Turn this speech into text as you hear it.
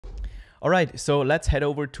All right, so let's head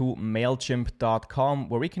over to Mailchimp.com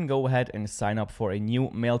where we can go ahead and sign up for a new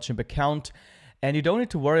Mailchimp account. And you don't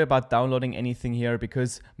need to worry about downloading anything here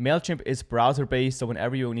because Mailchimp is browser-based. So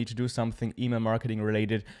whenever you need to do something email marketing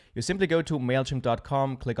related, you simply go to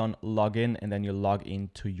Mailchimp.com, click on login, and then you log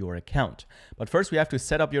into your account. But first we have to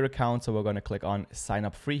set up your account. So we're going to click on sign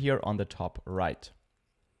up free here on the top right.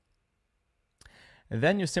 And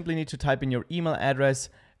then you simply need to type in your email address,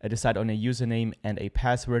 decide on a username and a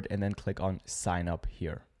password, and then click on sign up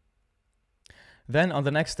here. Then on the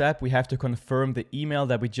next step, we have to confirm the email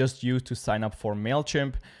that we just used to sign up for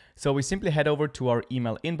Mailchimp. So we simply head over to our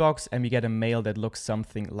email inbox and we get a mail that looks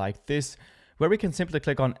something like this, where we can simply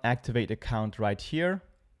click on activate account right here.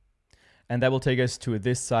 And that will take us to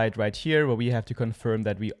this side right here where we have to confirm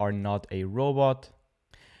that we are not a robot.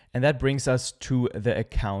 And that brings us to the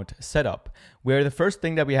account setup, where the first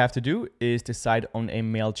thing that we have to do is decide on a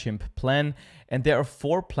Mailchimp plan. And there are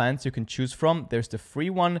 4 plans you can choose from. There's the free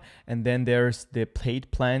one, and then there's the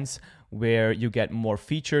paid plans where you get more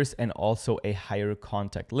features and also a higher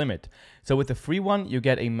contact limit. So with the free one, you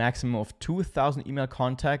get a maximum of 2,000 email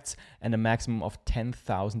contacts and a maximum of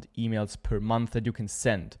 10,000 emails per month that you can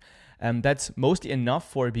send. That's mostly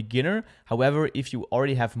enough for a beginner. However, if you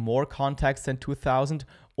already have more contacts than 2,000,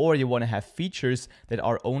 or you want to have features that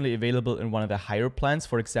are only available in one of the higher plans,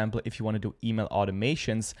 for example, if you want to do email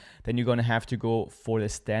automations, then you're going to have to go for the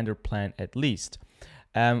standard plan at least.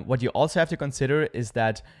 What you also have to consider is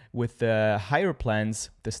that with the higher plans,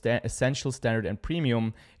 the essential, standard, and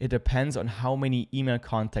premium, it depends on how many email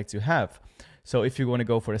contacts you have. So if you want to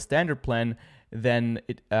go for a standard plan, then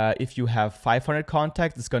if you have 500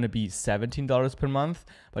 contacts, it's going to be $17 per month.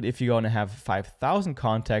 But if you're going to have 5,000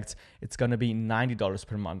 contacts, it's going to be $90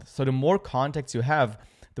 per month. So the more contacts you have,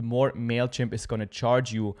 the more Mailchimp is going to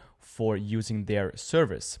charge you for using their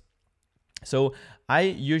service. So I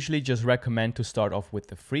usually just recommend to start off with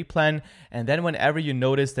the free plan. And then whenever you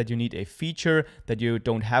notice that you need a feature that you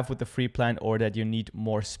don't have with the free plan, or that you need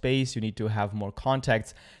more space, you need to have more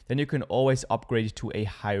contacts, then you can always upgrade to a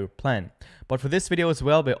higher plan. But for this video as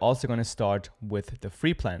well, we're also going to start with the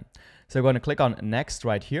free plan. So I'm going to click on next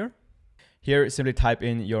right here. Here, simply type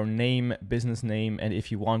in your name, business name, and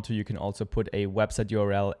if you want to, you can also put a website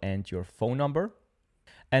URL and your phone number.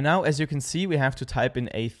 And now, as you can see, we have to type in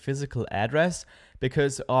a physical address.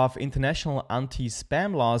 Because of international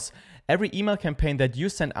anti-spam laws, every email campaign that you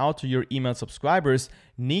send out to your email subscribers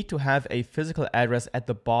need to have a physical address at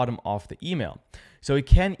the bottom of the email. So you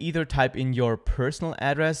can either type in your personal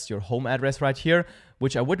address, your home address right here,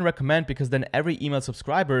 which I wouldn't recommend because then every email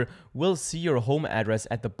subscriber will see your home address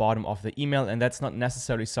at the bottom of the email, and that's not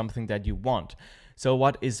necessarily something that you want. So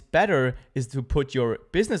what is better is to put your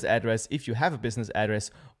business address, if you have a business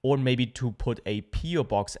address, or maybe to put a PO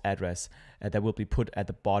box address that will be put at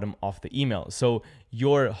the bottom of the email. So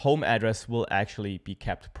your home address will actually be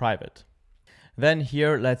kept private. Then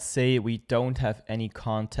here, let's say we don't have any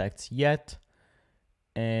contacts yet,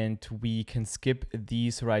 and we can skip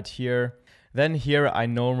these right here. Then here, I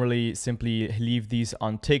normally simply leave these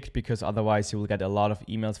unticked because otherwise you will get a lot of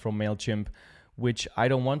emails from Mailchimp, which I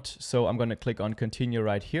don't want. So I'm going to click on continue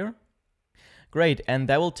right here. Great, and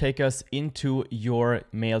that will take us into your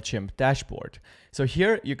Mailchimp dashboard. So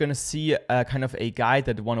here you're going to see kind of a guide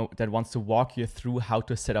that wants to walk you through how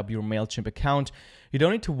to set up your Mailchimp account. You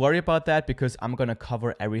don't need to worry about that because I'm going to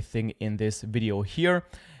cover everything in this video here.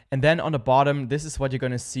 And then on the bottom, this is what you're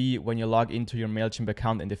going to see when you log into your Mailchimp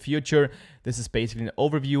account in the future. This is basically an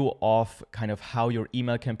overview of kind of how your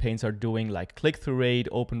email campaigns are doing, like click-through rate,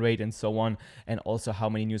 open rate, and so on, and also how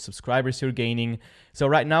many new subscribers you're gaining. So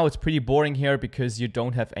right now it's pretty boring here because you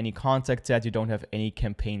don't have any contacts yet, you don't have any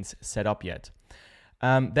campaigns set up yet.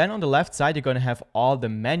 Then on the left side, you're going to have all the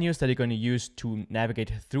menus that you're going to use to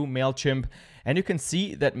navigate through Mailchimp. And you can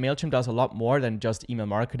see that Mailchimp does a lot more than just email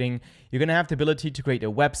marketing. You're going to have the ability to create a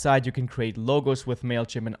website. You can create logos with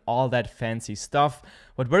Mailchimp and all that fancy stuff.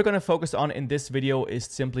 What we're going to focus on in this video is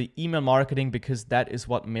simply email marketing because that is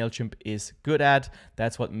what Mailchimp is good at.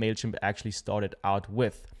 That's what Mailchimp actually started out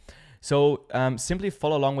with. So simply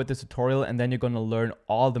follow along with this tutorial and then you're going to learn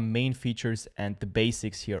all the main features and the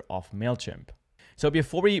basics here of Mailchimp. So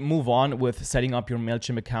before we move on with setting up your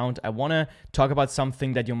Mailchimp account, I want to talk about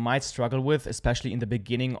something that you might struggle with, especially in the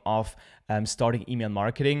beginning of starting email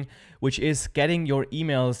marketing, which is getting your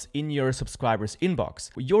emails in your subscribers' inbox.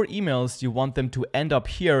 Your emails, you want them to end up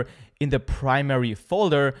here in the primary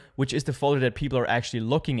folder, which is the folder that people are actually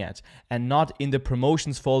looking at, and not in the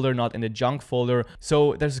promotions folder, not in the junk folder.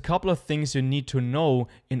 So there's a couple of things you need to know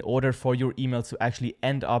in order for your emails to actually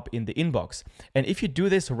end up in the inbox. And if you do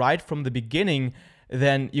this right from the beginning,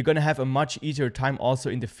 then you're going to have a much easier time also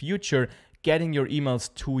in the future getting your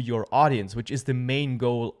emails to your audience, which is the main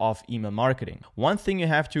goal of email marketing. One thing you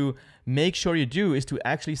have to make sure you do is to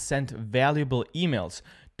actually send valuable emails.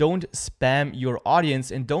 Don't spam your audience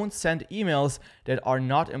and don't send emails that are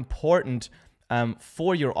not important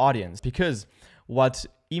for your audience, because what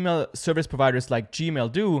email service providers like Gmail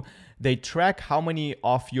do, they track how many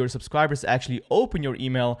of your subscribers actually open your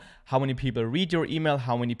email, how many people read your email,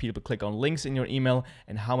 how many people click on links in your email,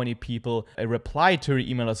 and how many people reply to your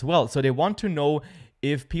email as well. So they want to know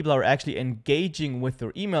if people are actually engaging with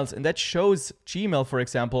your emails, and that shows Gmail, for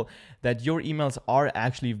example, that your emails are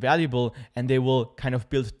actually valuable, and they will kind of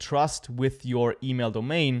build trust with your email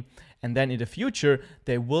domain. And then in the future,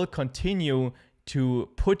 they will continue to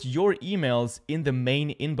put your emails in the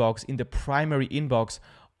main inbox, in the primary inbox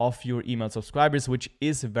of your email subscribers, which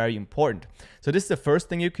is very important. So this is the first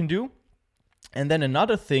thing you can do. And then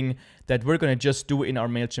another thing that we're going to just do in our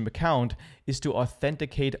Mailchimp account is to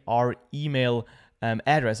authenticate our email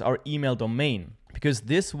address, our email domain, because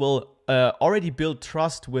this will already build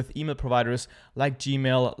trust with email providers like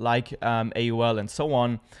Gmail, like AOL, and so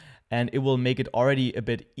on. And it will make it already a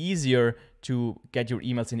bit easier to get your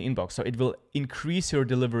emails in the inbox. So it will increase your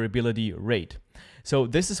deliverability rate. So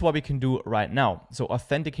this is what we can do right now. So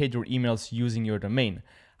authenticate your emails using your domain.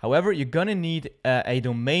 However, you're gonna need a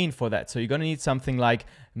domain for that. So you're gonna need something like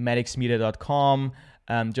maddoxmedia.com,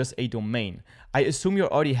 just a domain. I assume you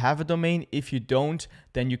already have a domain. If you don't,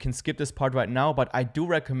 then you can skip this part right now, but I do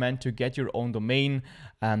recommend to get your own domain.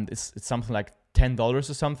 It's something like $10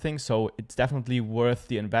 or something, so it's definitely worth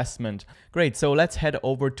the investment. Great, so let's head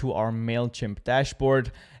over to our Mailchimp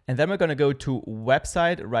dashboard, and then we're gonna go to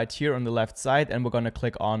website right here on the left side, and we're gonna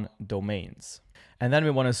click on domains. And then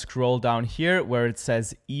we wanna scroll down here where it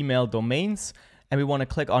says email domains, and we wanna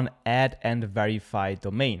click on add and verify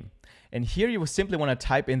domain. And here you simply want to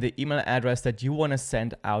type in the email address that you want to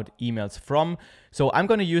send out emails from. So I'm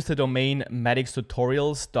going to use the domain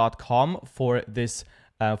maddoxtutorials.com for this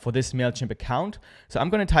Mailchimp account. So I'm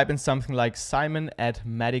going to type in something like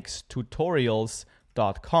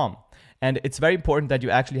simon@maddoxtutorials.com. And it's very important that you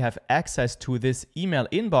actually have access to this email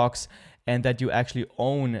inbox and that you actually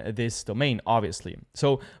own this domain, obviously.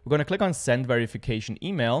 So we're going to click on send verification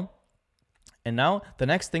email. And now the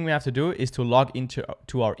next thing we have to do is to log into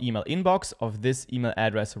our email inbox of this email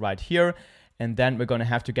address right here. And then we're going to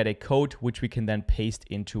have to get a code, which we can then paste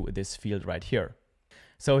into this field right here.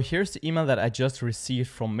 So here's the email that I just received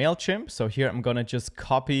from Mailchimp. So here I'm going to just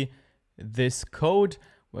copy this code.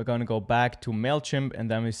 We're going to go back to Mailchimp,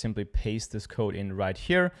 and then we simply paste this code in right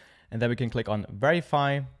here. And then we can click on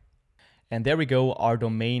verify. And there we go. Our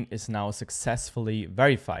domain is now successfully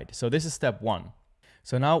verified. So this is step one.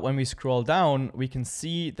 So now when we scroll down, we can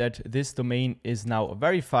see that this domain is now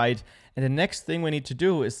verified. And the next thing we need to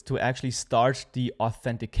do is to actually start the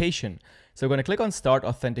authentication. So we're going to click on start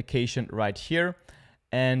authentication right here.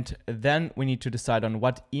 And then we need to decide on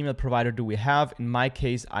what email provider do we have. In my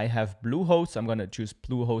case, I have Bluehost. So I'm going to choose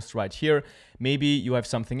Bluehost right here. Maybe you have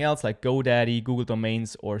something else like GoDaddy, Google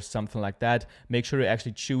Domains, or something like that. Make sure you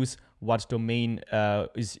actually choose what domain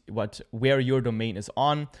where your domain is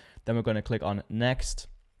on. Then we're going to click on next.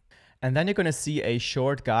 And then you're going to see a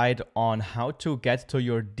short guide on how to get to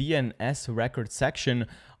your DNS record section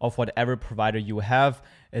of whatever provider you have.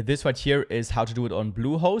 This right here is how to do it on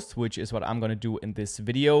Bluehost, which is what I'm going to do in this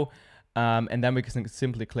video. And then we can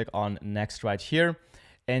simply click on next right here.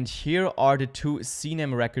 And here are the two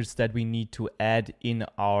CNAME records that we need to add in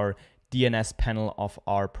our DNS panel of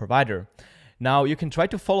our provider. Now you can try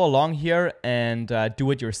to follow along here and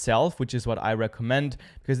do it yourself, which is what I recommend,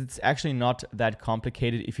 because it's actually not that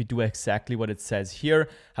complicated if you do exactly what it says here.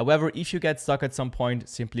 However, if you get stuck at some point,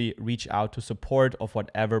 simply reach out to support of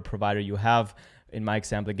whatever provider you have. In my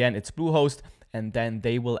example, again, it's Bluehost, and then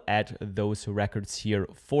they will add those records here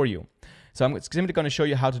for you. So I'm simply going to show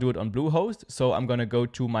you how to do it on Bluehost. So I'm going to go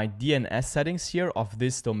to my DNS settings here of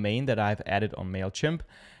this domain that I've added on Mailchimp.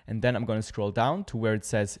 And then I'm going to scroll down to where it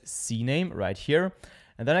says CNAME right here.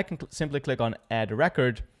 And then I can simply click on add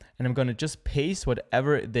record. And I'm going to just paste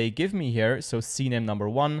whatever they give me here. So CNAME number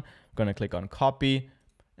 1, I'm going to click on copy.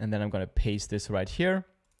 And then I'm going to paste this right here.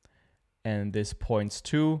 And this points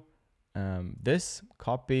to this,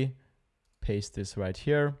 copy, paste this right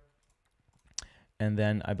here. And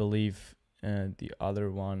then I believe the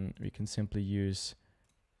other one, we can simply use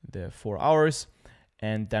the 4 hours.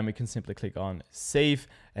 And then we can simply click on save.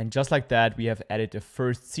 And just like that, we have added the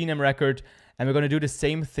first CNAME record. And we're going to do the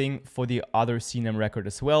same thing for the other CNAME record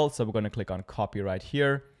as well. So we're going to click on copy right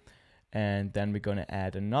here. And then we're going to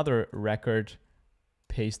add another record,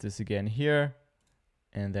 paste this again here.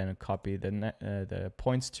 and then copy the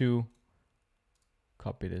points to,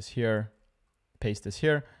 copy this here, paste this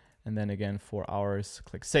here, and then again 4 hours,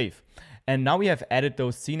 click save. And now we have added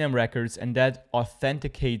those CNAME records, and that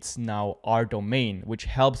authenticates now our domain, which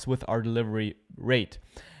helps with our delivery rate.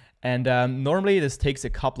 And normally this takes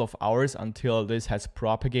a couple of hours until this has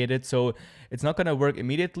propagated. So it's not gonna work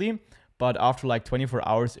immediately, but after like 24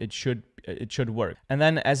 hours, it should work. And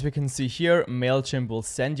then as we can see here, Mailchimp will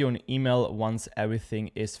send you an email once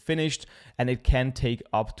everything is finished, and it can take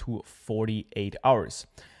up to 48 hours.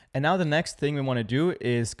 And now the next thing we want to do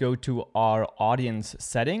is go to our audience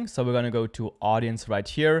settings. So we're going to go to audience right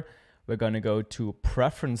here. We're going to go to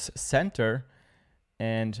preference center,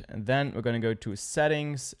 and then we're going to go to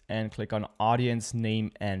settings and click on audience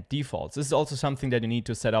name and defaults. This is also something that you need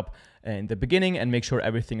to set up in the beginning and make sure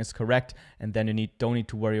everything is correct, and then you don't need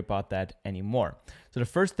to worry about that anymore. So the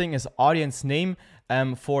first thing is audience name.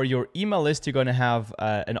 For your email list, you're going to have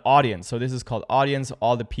an audience. So this is called audience.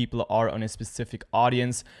 All the people are on a specific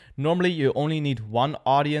audience. Normally you only need one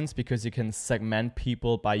audience because you can segment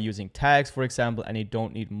people by using tags, for example, and you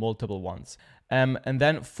don't need multiple ones. And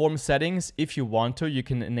then form settings, if you want to, you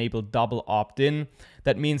can enable double opt-in.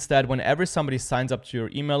 That means that whenever somebody signs up to your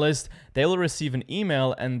email list, they will receive an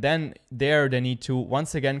email, and then they need to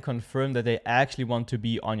once again confirm that they actually want to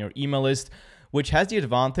be on your email list, which has the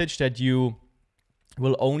advantage that you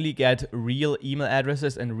will only get real email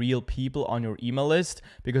addresses and real people on your email list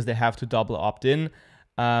because they have to double opt in.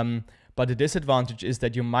 But the disadvantage is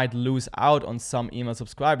that you might lose out on some email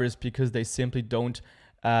subscribers because they simply don't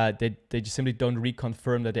they just simply don't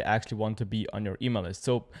reconfirm that they actually want to be on your email list.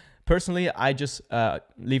 So personally, I just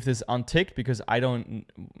leave this unticked because I don't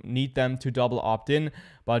need them to double opt in,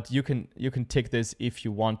 but you can tick this if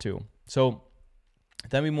you want to. So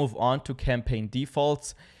then we move on to campaign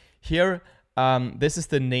defaults. Here, this is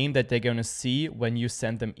the name that they're going to see when you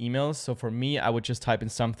send them emails. So for me, I would just type in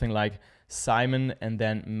something like Simon and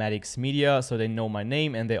then Maddox Media, so they know my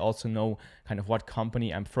name and they also know kind of what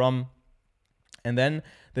company I'm from. And then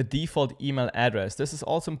the default email address. This is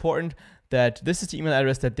also important, that this is the email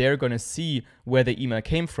address that they're going to see where the email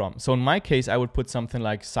came from. So in my case, I would put something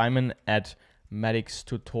like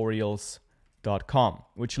simon@maddoxtutorials.com,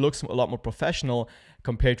 which looks a lot more professional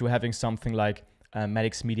compared to having something like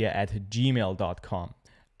maddoxmedia@gmail.com.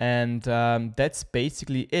 And that's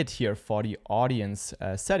basically it here for the audience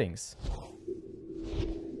settings.